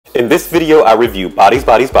In this video, I review Bodies,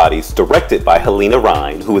 Bodies, Bodies, directed by Helena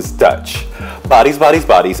Rijn, who is Dutch. Bodies, Bodies,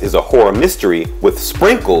 Bodies is a horror mystery with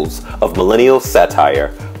sprinkles of millennial satire.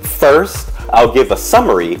 First, I'll give a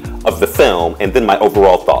summary of the film and then my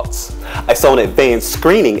overall thoughts. I saw an advanced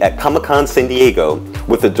screening at Comic-Con San Diego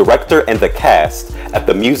with the director and the cast at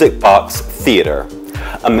the Music Box Theater.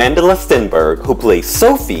 Amandla Stenberg, who plays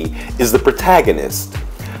Sophie, is the protagonist.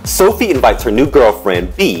 Sophie invites her new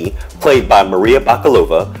girlfriend, B, played by Maria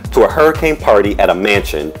Bakalova, to a hurricane party at a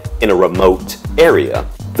mansion in a remote area.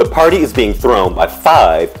 The party is being thrown by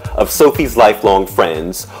 5 of Sophie's lifelong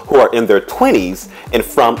friends who are in their 20s and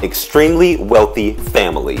from extremely wealthy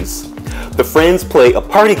families. The friends play a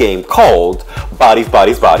party game called Bodies,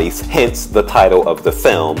 Bodies, Bodies, hence the title of the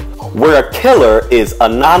film, where a killer is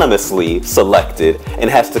anonymously selected and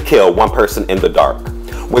has to kill one person in the dark.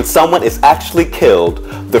 When someone is actually killed,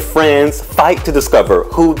 the friends fight to discover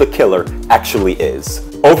who the killer actually is.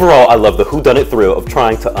 Overall, I love the whodunit thrill of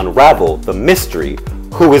trying to unravel the mystery.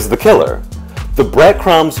 Who is the killer? The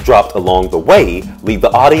breadcrumbs dropped along the way lead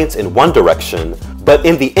the audience in one direction, but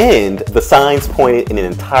in the end, the signs pointed in an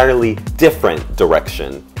entirely different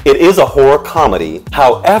direction. It is a horror comedy.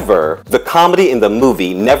 However, the comedy in the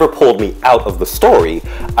movie never pulled me out of the story.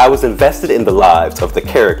 I was invested in the lives of the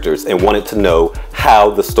characters and wanted to know how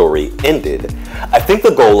the story ended. I think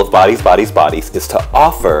the goal of Bodies, Bodies, Bodies is to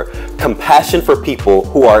offer compassion for people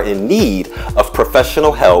who are in need of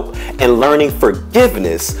professional help and learning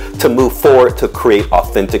forgiveness to move forward to create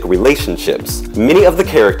authentic relationships. Many of the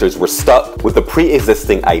characters were stuck with a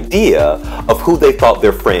pre-existing idea of who they thought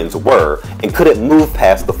their friends were and couldn't move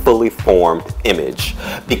past the fully formed image.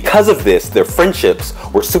 Because of this, their friendships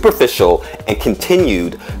were superficial and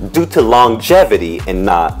continued due to longevity and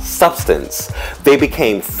not substance. They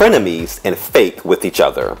became frenemies and fake with each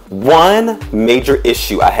other. One major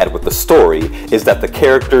issue I had with the story is that the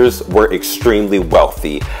characters were extremely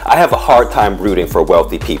wealthy. I have a hard time rooting for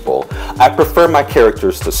wealthy people. I prefer my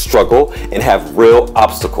characters to struggle and have real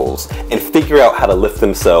obstacles and figure out how to lift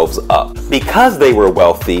themselves up. Because they were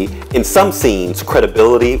wealthy, in some scenes,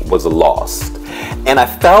 credibility was lost. And I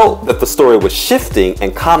felt that the story was shifting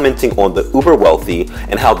and commenting on the uber wealthy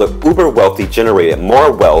and how the uber wealthy generated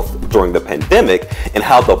more wealth during the pandemic and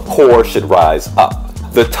how the poor should rise up.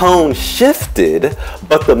 The tone shifted,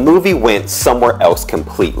 but the movie went somewhere else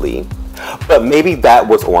completely. But maybe that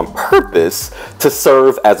was on purpose to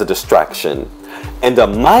serve as a distraction. And a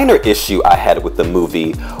minor issue I had with the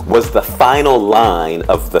movie was the final line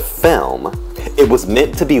of the film. It was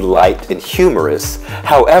meant to be light and humorous.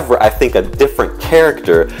 However, I think a different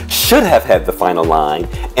character should have had the final line,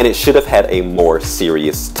 and it should have had a more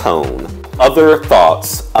serious tone. Other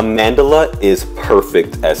thoughts: Amandla is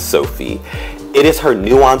perfect as Sophie. It is her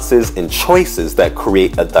nuances and choices that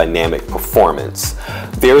create a dynamic performance.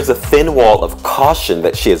 There is a thin wall of caution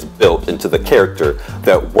that she has built into the character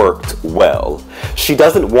that worked well. She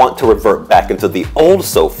doesn't want to revert back into the old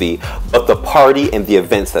Sophie, but the party and the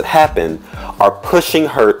events that happen are pushing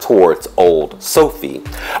her towards old Sophie.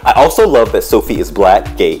 I also love that Sophie is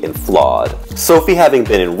black, gay, and flawed. Sophie, having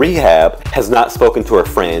been in rehab, has not spoken to her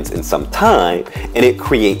friends in some time, and it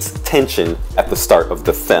creates tension at the start of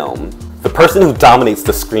the film. The person who dominates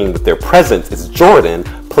the screen with their presence is Jordan,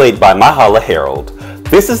 played by Myha'la Herrold.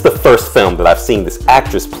 This is the first film that I've seen this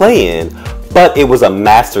actress play in, but it was a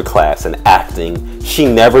masterclass in acting. She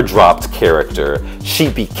never dropped character.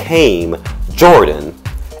 She became Jordan.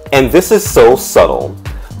 And this is so subtle,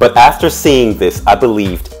 but after seeing this, I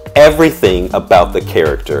believed everything about the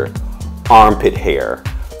character. Armpit hair.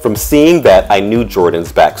 From seeing that, I knew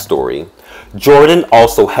Jordan's backstory. Jordan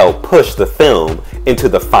also helped push the film into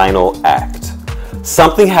the final act.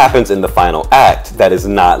 Something happens in the final act that is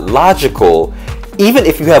not logical, even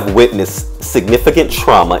if you have witnessed significant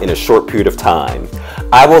trauma in a short period of time.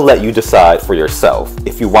 I will let you decide for yourself.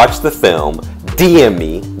 If you watch the film, DM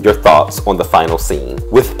me your thoughts on the final scene.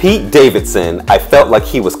 With Pete Davidson, I felt like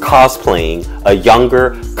he was cosplaying a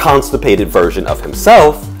younger, constipated version of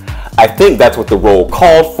himself. I think that's what the role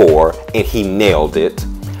called for, and he nailed it.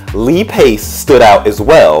 Lee Pace stood out as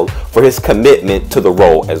well for his commitment to the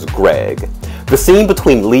role as Greg. The scene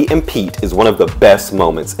between Lee and Pete is one of the best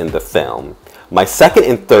moments in the film. My second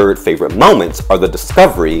and third favorite moments are the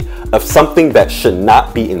discovery of something that should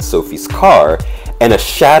not be in Sophie's car and a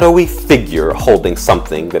shadowy figure holding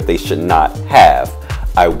something that they should not have.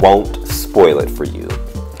 I won't spoil it for you.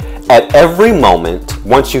 At every moment,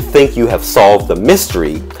 once you think you have solved the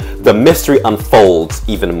mystery unfolds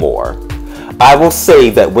even more. I will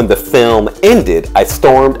say that when the film ended, I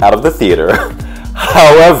stormed out of the theater.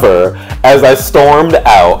 However, as I stormed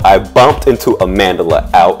out, I bumped into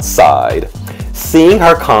Amandla outside. Seeing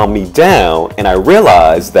her calm me down, and I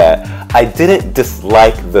realized that I didn't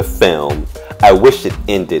dislike the film. I wish it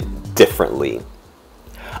ended differently.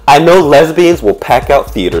 I know lesbians will pack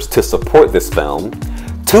out theaters to support this film.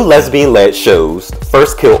 2 lesbian-led shows,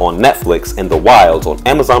 First Kill on Netflix and The Wilds on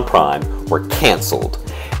Amazon Prime, were canceled,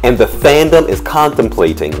 and the fandom is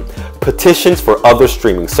contemplating petitions for other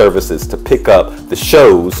streaming services to pick up the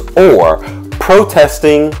shows or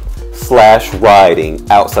protesting/rioting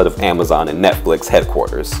outside of Amazon and Netflix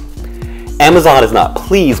headquarters. Amazon is not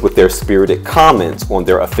pleased with their spirited comments on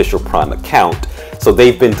their official Prime account, so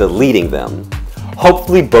they've been deleting them.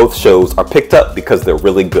 Hopefully both shows are picked up because they're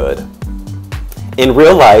really good. In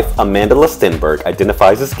real life, Amandla Stenberg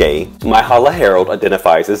identifies as gay, Myha'la Herrold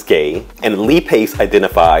identifies as gay, and Lee Pace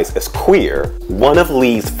identifies as queer. One of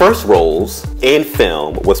Lee's first roles in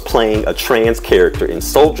film was playing a trans character in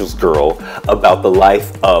Soldier's Girl about the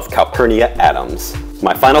life of Calpurnia Adams.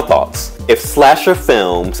 My final thoughts. If slasher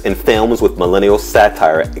films and films with millennial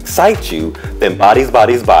satire excite you, then Bodies,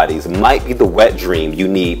 Bodies, Bodies might be the wet dream you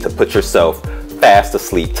need to put yourself fast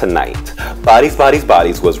asleep tonight. Bodies, Bodies,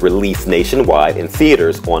 Bodies was released nationwide in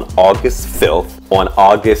theaters on August 5th. On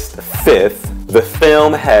August 5th, the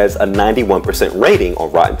film has a 91% rating on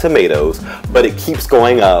Rotten Tomatoes, but it keeps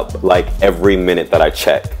going up like every minute that I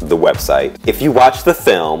check the website. If you watch the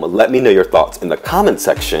film, let me know your thoughts in the comment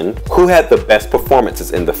section. Who had the best performances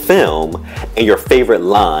in the film and your favorite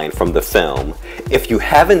line from the film? If you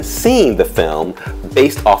haven't seen the film,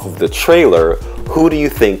 based off of the trailer, who do you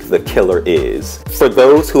think the killer is? For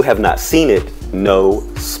those who have not seen it, no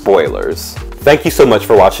spoilers. Thank you so much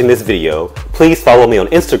for watching this video. Please follow me on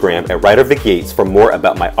Instagram at WriterVicYates for more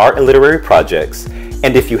about my art and literary projects.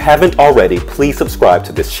 And if you haven't already, please subscribe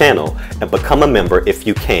to this channel and become a member if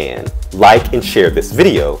you can. Like and share this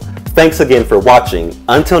video. Thanks again for watching.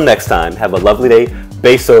 Until next time, have a lovely day.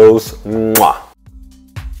 Besos. Mwah.